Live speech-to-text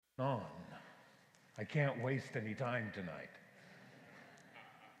on. I can't waste any time tonight.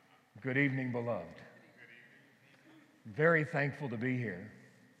 Good evening, beloved. Very thankful to be here.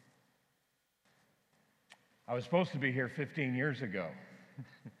 I was supposed to be here 15 years ago,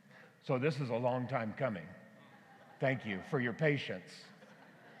 so this is a long time coming. Thank you for your patience.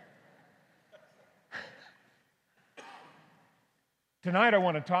 Tonight I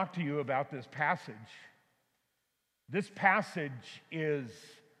want to talk to you about this passage. This passage is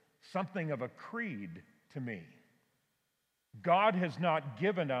something of a creed to me. God has not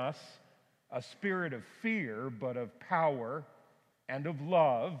given us a spirit of fear, but of power and of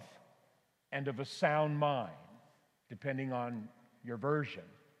love and of a sound mind, depending on your version.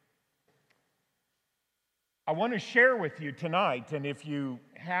 I want to share with you tonight, and if you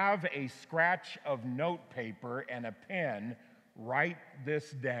have a scratch of note paper and a pen, write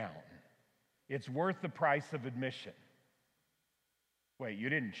this down. It's worth the price of admission. Wait, you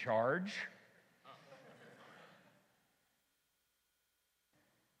didn't charge?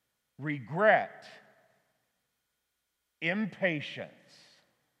 Regret, impatience,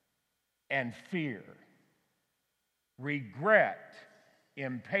 and fear. Regret,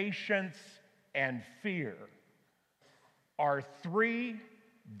 impatience, and fear are three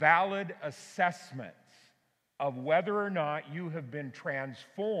valid assessments of whether or not you have been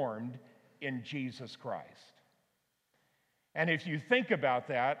transformed in Jesus Christ. And if you think about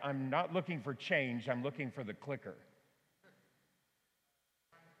that, I'm not looking for change, I'm looking for the clicker.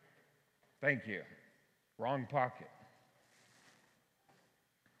 Thank you. Wrong pocket.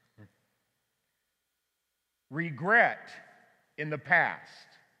 Regret in the past,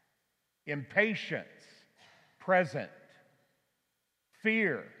 impatience, present,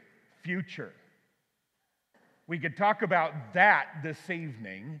 fear, future. We could talk about that this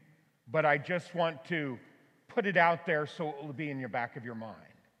evening, but I just want to put it out there so it will be in your back of your mind.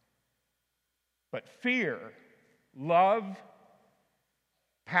 But fear, love,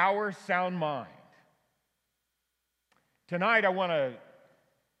 power, sound mind. Tonight I want to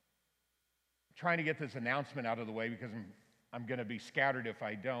try to get this announcement out of the way because I'm going to be scattered if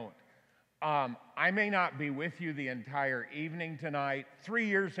I don't. I may not be with you the entire evening tonight. 3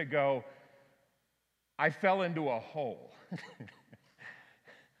 years ago, I fell into a hole.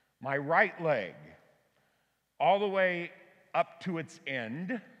 My right leg, all the way up to its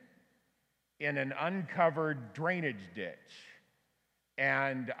end, in an uncovered drainage ditch.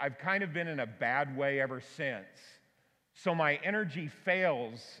 And I've kind of been in a bad way ever since. So my energy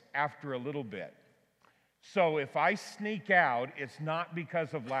fails after a little bit. So if I sneak out, it's not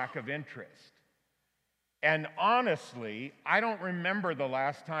because of lack of interest. And honestly, I don't remember the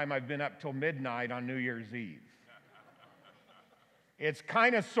last time I've been up till midnight on New Year's Eve. It's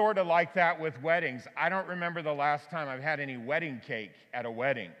kind of sort of like that with weddings. I don't remember the last time I've had any wedding cake at a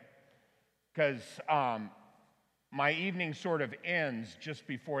wedding because my evening sort of ends just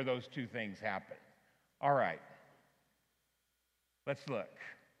before those two things happen. All right, let's look.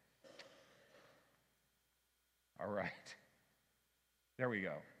 All right, there we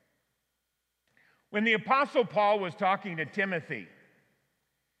go. When the Apostle Paul was talking to Timothy,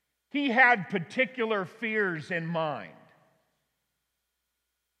 he had particular fears in mind.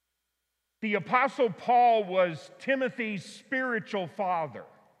 The Apostle Paul was Timothy's spiritual father.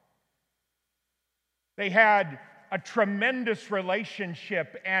 They had a tremendous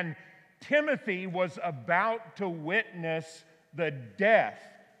relationship, and Timothy was about to witness the death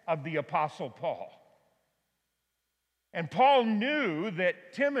of the Apostle Paul. And Paul knew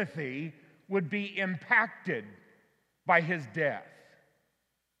that Timothy would be impacted by his death.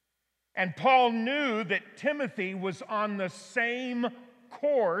 And Paul knew that Timothy was on the same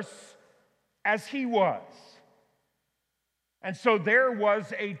course as he was. And so there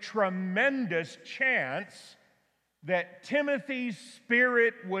was a tremendous chance that Timothy's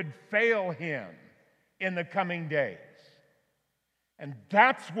spirit would fail him in the coming days. And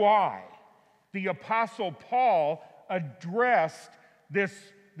that's why the Apostle Paul addressed this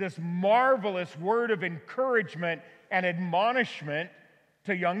marvelous word of encouragement and admonishment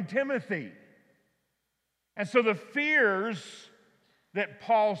to young Timothy. And so the fears that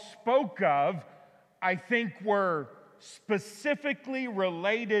Paul spoke of, I think, were specifically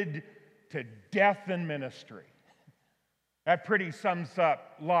related to death and ministry. That pretty sums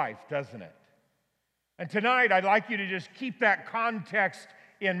up life, doesn't it? And tonight, I'd like you to just keep that context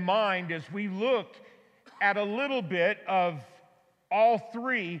in mind as we look at a little bit of all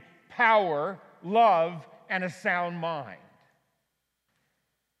three: power, love, and a sound mind.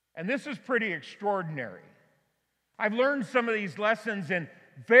 And this is pretty extraordinary. I've learned some of these lessons in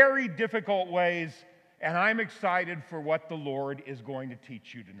very difficult ways, and I'm excited for what the Lord is going to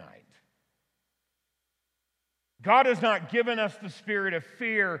teach you tonight. God has not given us the spirit of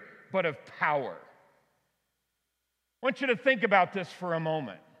fear, but of power. I want you to think about this for a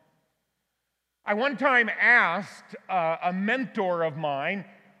moment. I one time asked a mentor of mine,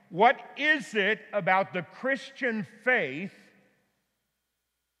 what is it about the Christian faith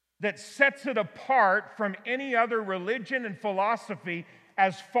that sets it apart from any other religion and philosophy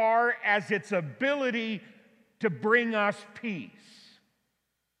as far as its ability to bring us peace?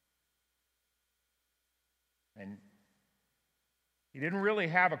 And he didn't really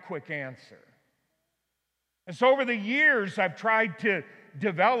have a quick answer. And so over the years, I've tried to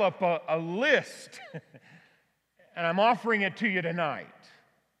develop a list, and I'm offering it to you tonight.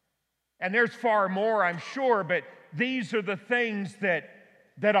 And there's far more, I'm sure, but these are the things that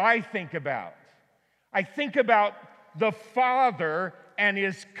I think about. I think about the Father and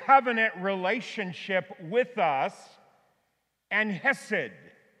His covenant relationship with us, and Hesed,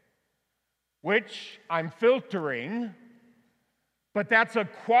 which I'm filtering, but that's a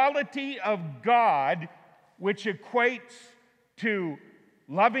quality of God which equates to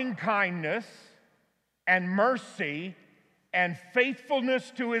loving kindness and mercy and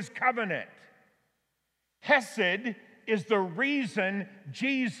faithfulness to His covenant. Hesed is the reason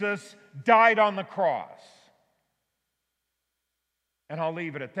Jesus died on the cross. And I'll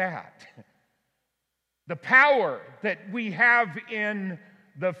leave it at that. The power that we have in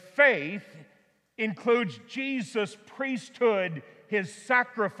the faith includes Jesus' priesthood, His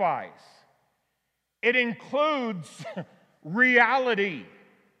sacrifice. It includes reality.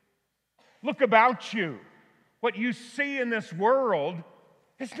 Look about you. What you see in this world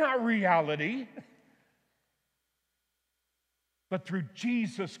is not reality. But through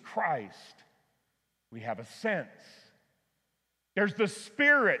Jesus Christ, we have a sense. There's the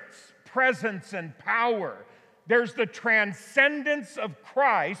Spirit's presence and power. There's the transcendence of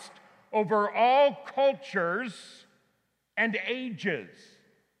Christ over all cultures and ages.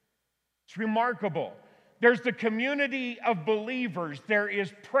 It's remarkable. There's the community of believers. There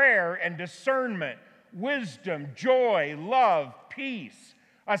is prayer and discernment, wisdom, joy, love, peace,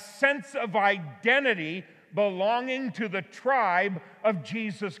 a sense of identity belonging to the tribe of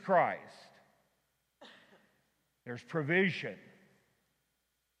Jesus Christ. There's provision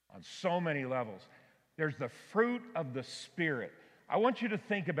on so many levels. There's the fruit of the Spirit. I want you to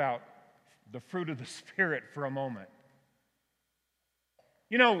think about the fruit of the Spirit for a moment.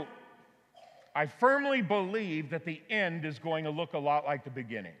 You know, I firmly believe that the end is going to look a lot like the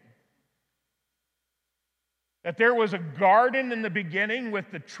beginning. That there was a garden in the beginning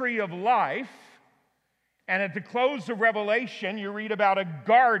with the tree of life, and at the close of Revelation, you read about a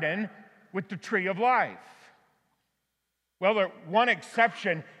garden with the tree of life. Well, the one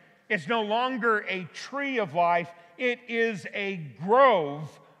exception, it's no longer a tree of life, it is a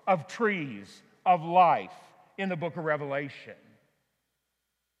grove of trees of life in the book of Revelation.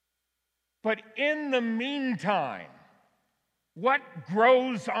 But in the meantime, what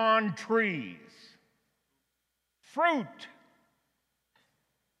grows on trees? Fruit.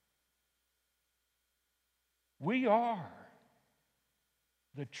 We are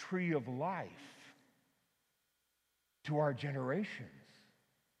the tree of life to our generations,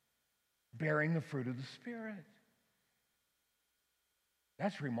 bearing the fruit of the Spirit.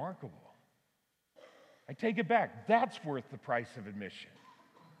 That's remarkable. I take it back. That's worth the price of admission.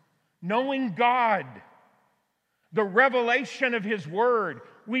 Knowing God, the revelation of His Word.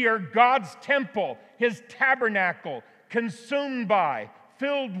 We are God's temple, His tabernacle, consumed by,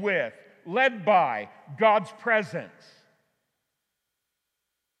 filled with, led by God's presence.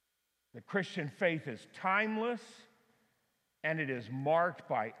 The Christian faith is timeless, and it is marked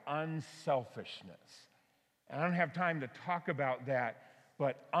by unselfishness. And I don't have time to talk about that,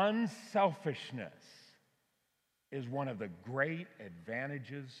 but unselfishness is one of the great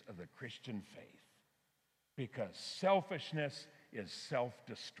advantages of the Christian faith, because selfishness is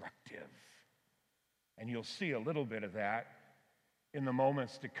self-destructive. And you'll see a little bit of that in the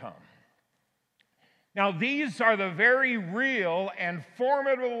moments to come. Now, these are the very real and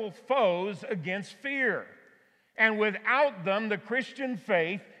formidable foes against fear. And without them, the Christian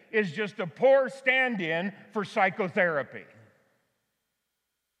faith is just a poor stand-in for psychotherapy.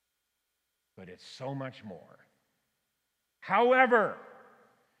 But it's so much more. However,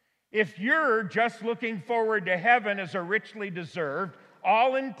 if you're just looking forward to heaven as a richly deserved,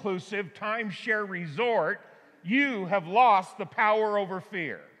 all-inclusive timeshare resort, you have lost the power over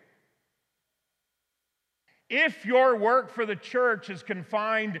fear. If your work for the church is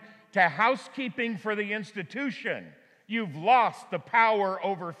confined to housekeeping for the institution, you've lost the power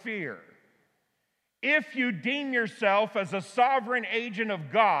over fear. If you deem yourself as a sovereign agent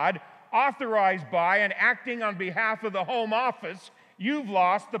of God, authorized by and acting on behalf of the Home Office, you've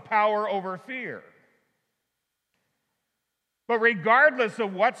lost the power over fear. But regardless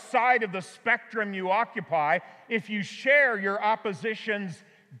of what side of the spectrum you occupy, if you share your opposition's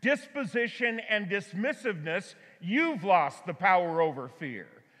disposition and dismissiveness, you've lost the power over fear,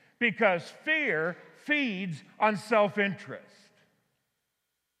 because fear feeds on self-interest.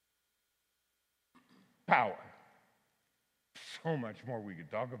 Power. So much more we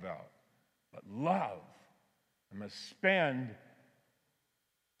could talk about. But love, I'm going to spend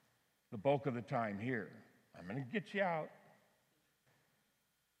the bulk of the time here. I'm going to get you out.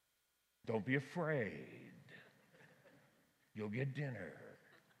 Don't be afraid. You'll get dinner.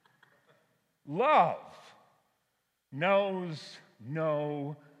 Love knows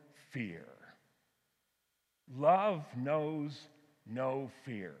no fear. Love knows no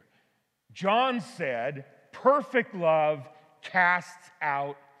fear. John said, perfect love casts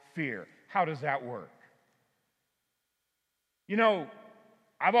out fear. How does that work? You know,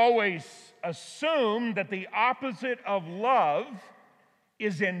 I've always assumed that the opposite of love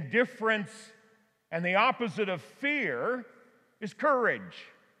is indifference, and the opposite of fear is courage.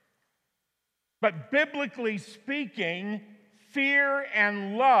 But biblically speaking, fear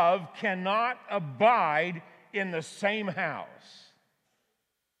and love cannot abide in the same house.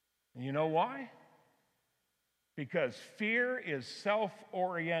 And you know why? Because fear is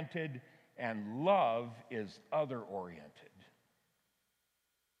self-oriented and love is other-oriented.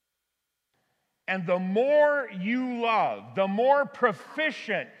 And the more you love, the more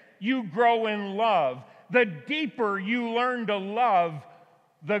proficient you grow in love, the deeper you learn to love,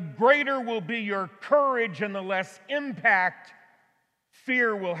 the greater will be your courage and the less impact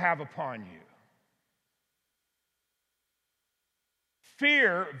fear will have upon you.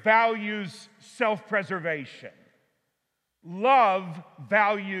 Fear values self-preservation. Love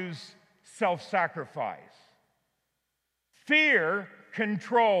values self-sacrifice. Fear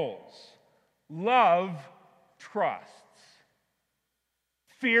controls. Love trusts.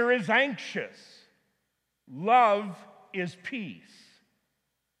 Fear is anxious. Love is peace.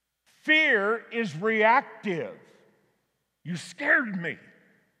 Fear is reactive. You scared me.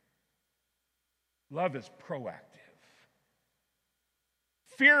 Love is proactive.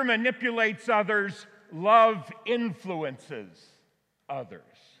 Fear manipulates others. Love influences others.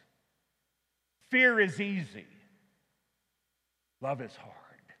 Fear is easy. Love is hard.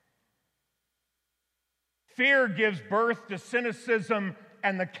 Fear gives birth to cynicism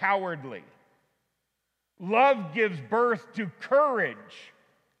and the cowardly. Love gives birth to courage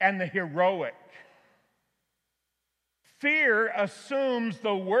and the heroic. Fear assumes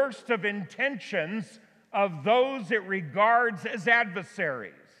the worst of intentions of those it regards as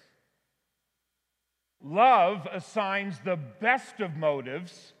adversaries. Love assigns the best of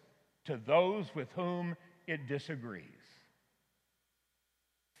motives to those with whom it disagrees.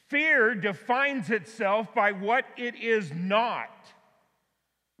 Fear defines itself by what it is not.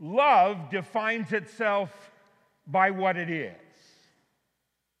 Love defines itself by what it is.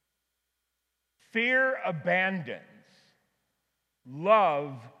 Fear abandons.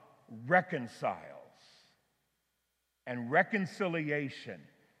 Love reconciles. And reconciliation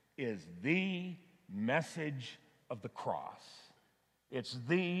is the message of the cross. It's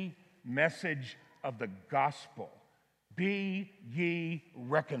the message of the gospel. Be ye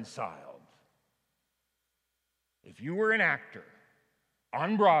reconciled. If you were an actor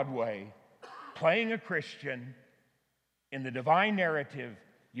on Broadway playing a Christian in the divine narrative,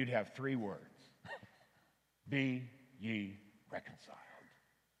 you'd have 3 words. Be ye reconciled.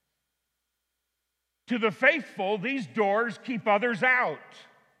 To the faithful, these doors keep others out,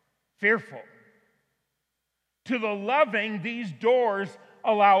 fearful. To the loving, these doors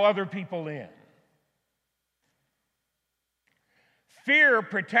allow other people in. Fear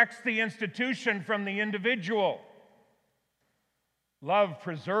protects the institution from the individual. Love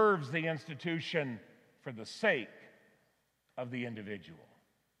preserves the institution for the sake of the individual.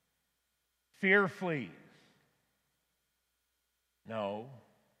 Fear flees. No,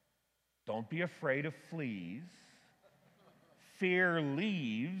 don't be afraid of fleas. Fear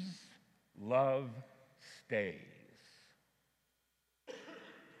leaves, love stays.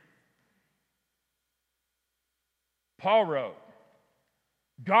 Paul wrote,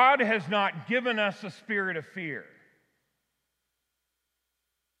 God has not given us a spirit of fear.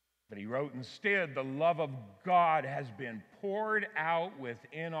 But he wrote instead, the love of God has been poured out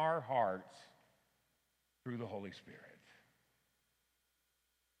within our hearts through the Holy Spirit.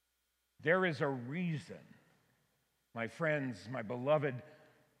 There is a reason, my friends, my beloved,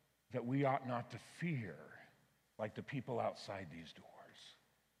 that we ought not to fear like the people outside these doors.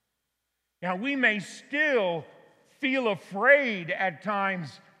 Now, we may still feel afraid at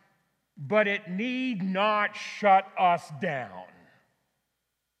times, but it need not shut us down.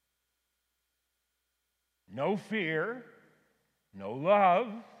 No fear, no love,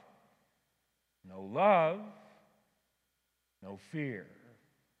 no love, no fear.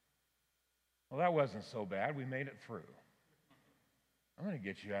 Well, that wasn't so bad. We made it through. I'm going to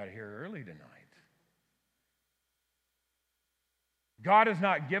get you out of here early tonight. God has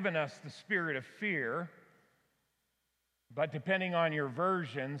not given us the spirit of fear, but depending on your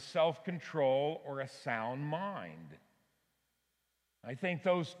version, self-control or a sound mind. I think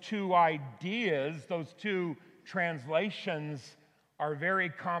those two ideas, those two translations are very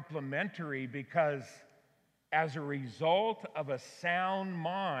complementary because as a result of a sound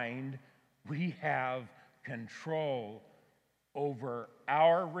mind, we have control over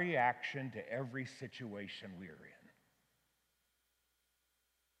our reaction to every situation we're in.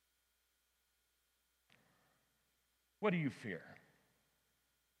 What do you fear?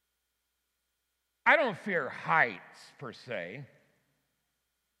 I don't fear heights per se.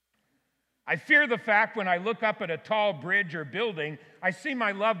 I fear the fact when I look up at a tall bridge or building, I see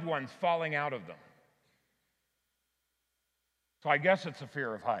my loved ones falling out of them. So I guess it's a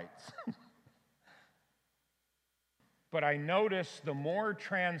fear of heights. But I notice the more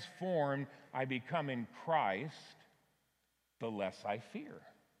transformed I become in Christ, the less I fear,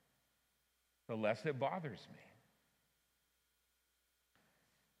 the less it bothers me.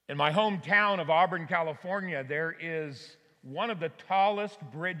 In my hometown of Auburn, California, there is one of the tallest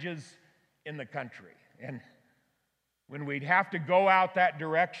bridges in the country. And when we'd have to go out that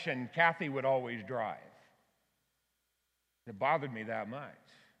direction, Kathy would always drive. It bothered me that much.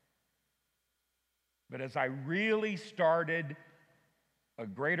 But as I really started a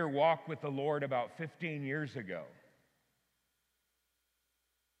greater walk with the Lord about 15 years ago,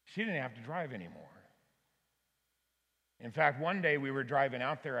 she didn't have to drive anymore. In fact, one day we were driving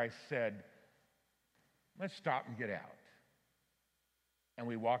out there, I said, let's stop and get out. And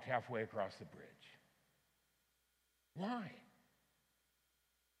we walked halfway across the bridge. Why?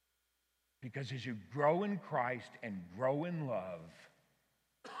 Because as you grow in Christ and grow in love,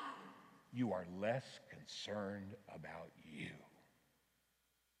 you are less concerned about you.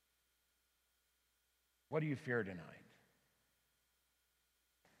 What do you fear tonight?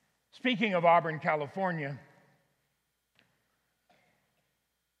 Speaking of Auburn, California,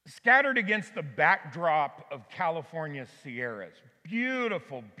 scattered against the backdrop of California's Sierras,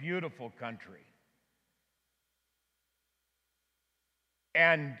 beautiful, beautiful country.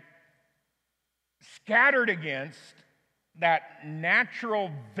 And scattered against that natural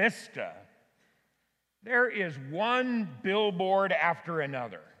vista, there is one billboard after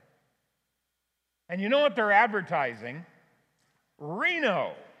another. And you know what they're advertising?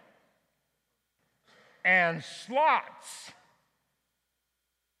 Reno and slots.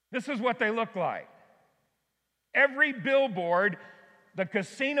 This is what they look like. Every billboard, the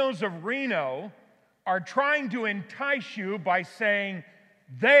casinos of Reno are trying to entice you by saying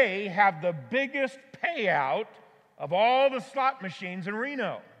they have the biggest payout of all the slot machines in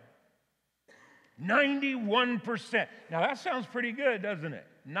Reno. 91%. Now that sounds pretty good, doesn't it?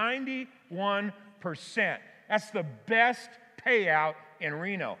 91%. That's the best payout in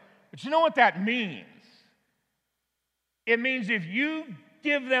Reno. But you know what that means? It means if you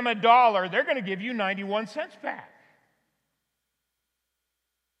give them $1, they're going to give you 91 cents back.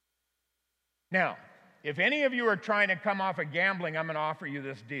 Now, if any of you are trying to come off of gambling, I'm going to offer you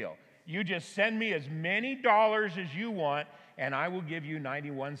this deal. You just send me as many dollars as you want, and I will give you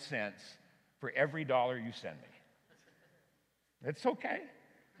 91 cents for every dollar you send me. It's okay.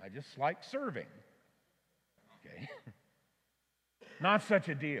 I just like serving. Okay? Not such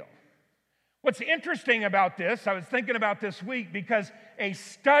a deal. What's interesting about this, I was thinking about this week, because a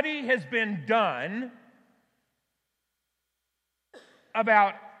study has been done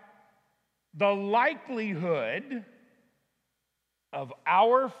about the likelihood of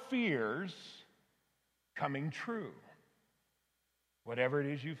our fears coming true, whatever it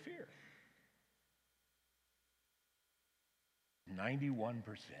is you fear. 91%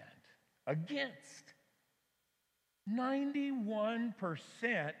 against.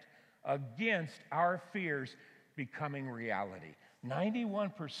 91% against our fears becoming reality.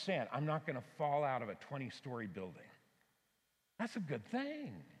 91%, I'm not going to fall out of a 20-story building. That's a good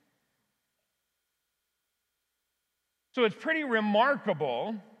thing. So it's pretty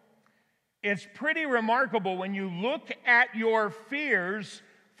remarkable. It's pretty remarkable when you look at your fears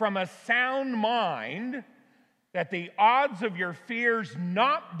from a sound mind that the odds of your fears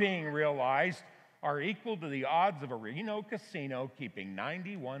not being realized are equal to the odds of a Reno casino keeping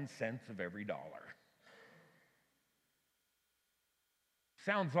 91 cents of every dollar.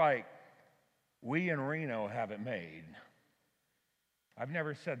 Sounds like we in Reno have it made. I've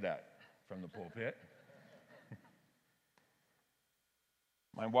never said that from the pulpit.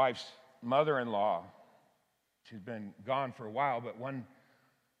 My wife's mother-in-law, she's been gone for a while, but one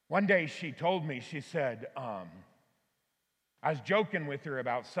day she told me, she said, I was joking with her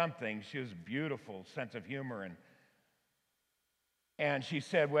about something. She has a beautiful sense of humor, and she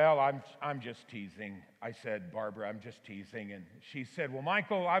said, well, I'm just teasing. I said, Barbara, I'm just teasing. And she said, well,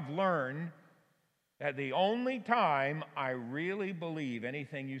 Michael, I've learned that the only time I really believe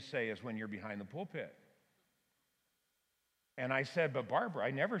anything you say is when you're behind the pulpit. And I said, but Barbara,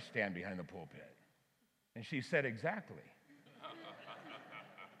 I never stand behind the pulpit. And she said, exactly.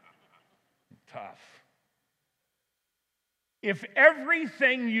 Tough. If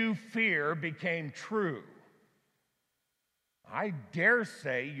everything you fear became true, I dare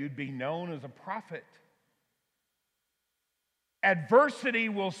say you'd be known as a prophet. Adversity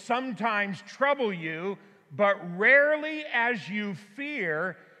will sometimes trouble you, but rarely as you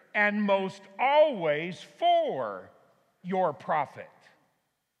fear, and most always for your profit.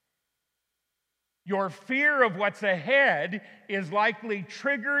 Your fear of what's ahead is likely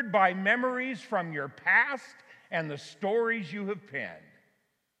triggered by memories from your past and the stories you have penned.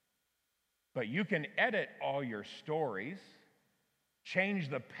 But you can edit all your stories, change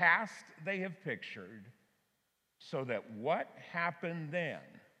the past they have pictured, so that what happened then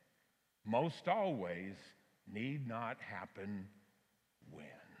most always need not happen when.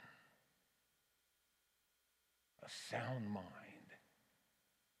 A sound mind.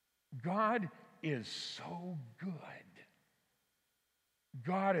 God is so good.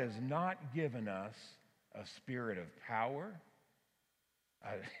 God has not given us a spirit of power,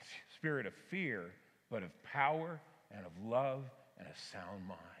 a spirit of fear, but of power and of love and a sound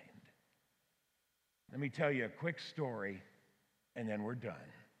mind. Let me tell you a quick story, and then we're done.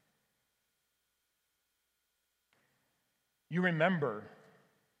 You remember,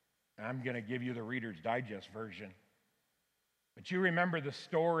 I'm going to give you the Reader's Digest version, but you remember the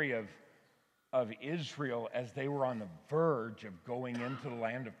story of Israel as they were on the verge of going into the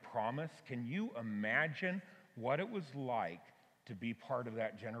land of promise. Can you imagine what it was like to be part of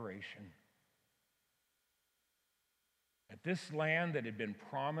that generation? That this land that had been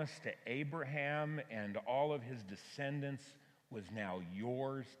promised to Abraham and all of his descendants was now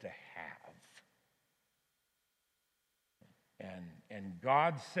yours to have. And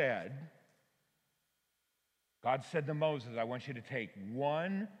God said to Moses, I want you to take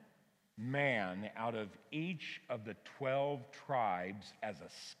one man out of each of the 12 tribes as a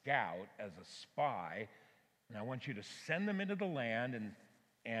scout, as a spy, and I want you to send them into the land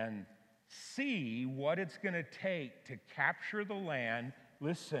and see what it's going to take to capture the land,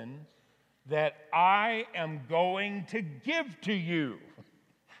 listen, that I am going to give to you.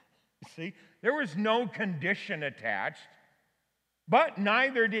 See, there was no condition attached, but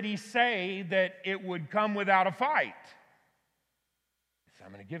neither did he say that it would come without a fight. He said,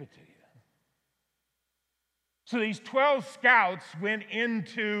 I'm going to give it to you. So these 12 scouts went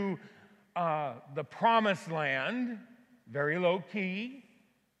into the promised land, very low key.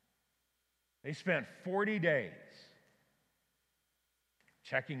 They spent 40 days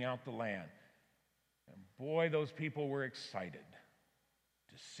checking out the land. And boy, those people were excited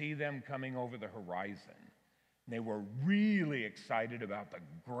to see them coming over the horizon. And they were really excited about the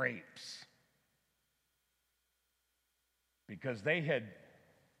grapes because they had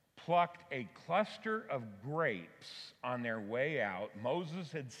plucked a cluster of grapes on their way out.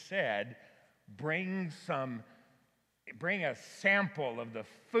 Moses had said, bring a sample of the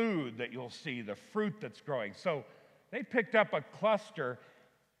food that you'll see, the fruit that's growing. So they picked up a cluster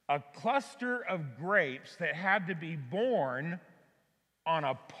of grapes that had to be borne on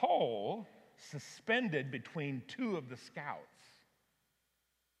a pole suspended between two of the scouts.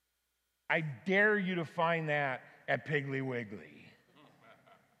 I dare you to find that at Piggly Wiggly.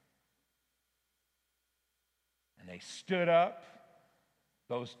 And they stood up,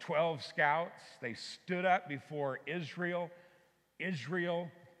 those 12 scouts, they stood up before Israel. Israel,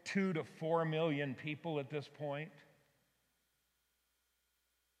 2 to 4 million people at this point.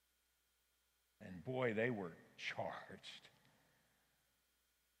 And boy, they were charged.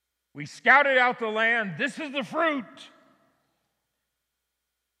 We scouted out the land. This is the fruit.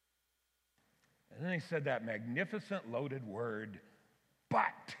 And then they said that magnificent loaded word,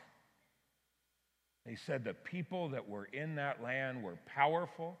 but. They said the people that were in that land were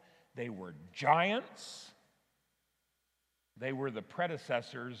powerful. They were giants. They were the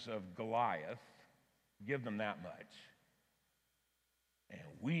predecessors of Goliath. Give them that much. And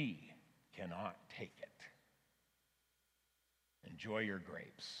we cannot take it. Enjoy your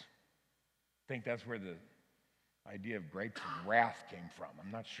grapes. I think that's where the idea of grapes of wrath came from.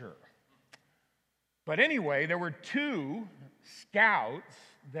 I'm not sure. But anyway, there were two scouts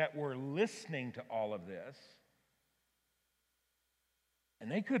that were listening to all of this,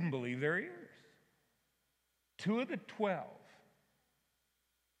 and they couldn't believe their ears. 2 of the 12.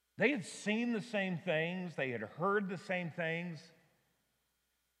 They had seen the same things, they had heard the same things,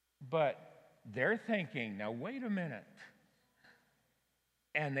 but they're thinking, now wait a minute.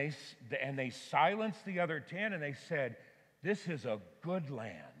 And they silenced the other 10 and they said, this is a good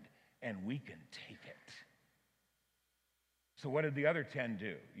land and we can take it. So what did the other 10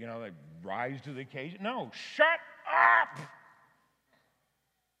 do? You know, they rise to the occasion? No, shut up!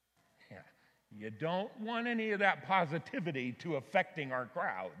 Yeah. You don't want any of that positivity to affecting our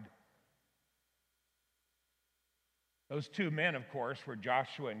crowd. Those 2 men, of course, were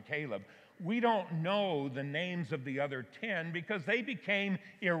Joshua and Caleb. We don't know the names of the other 10 because they became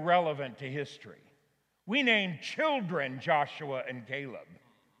irrelevant to history. We named children Joshua and Caleb.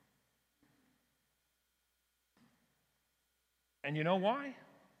 And you know why?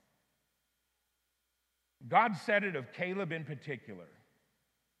 God said it of Caleb in particular.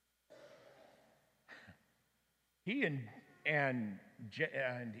 He and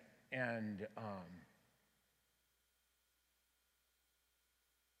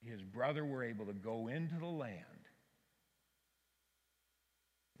his brother were able to go into the land.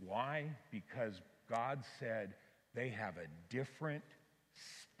 Why? Because God said they have a different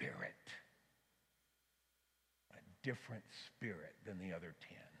spirit. A different spirit than the other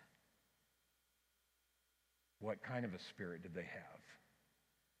 10. What kind of a spirit did they have?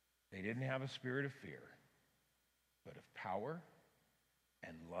 They didn't have a spirit of fear, but of power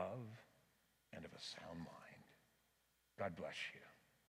and love and of a sound mind. God bless you.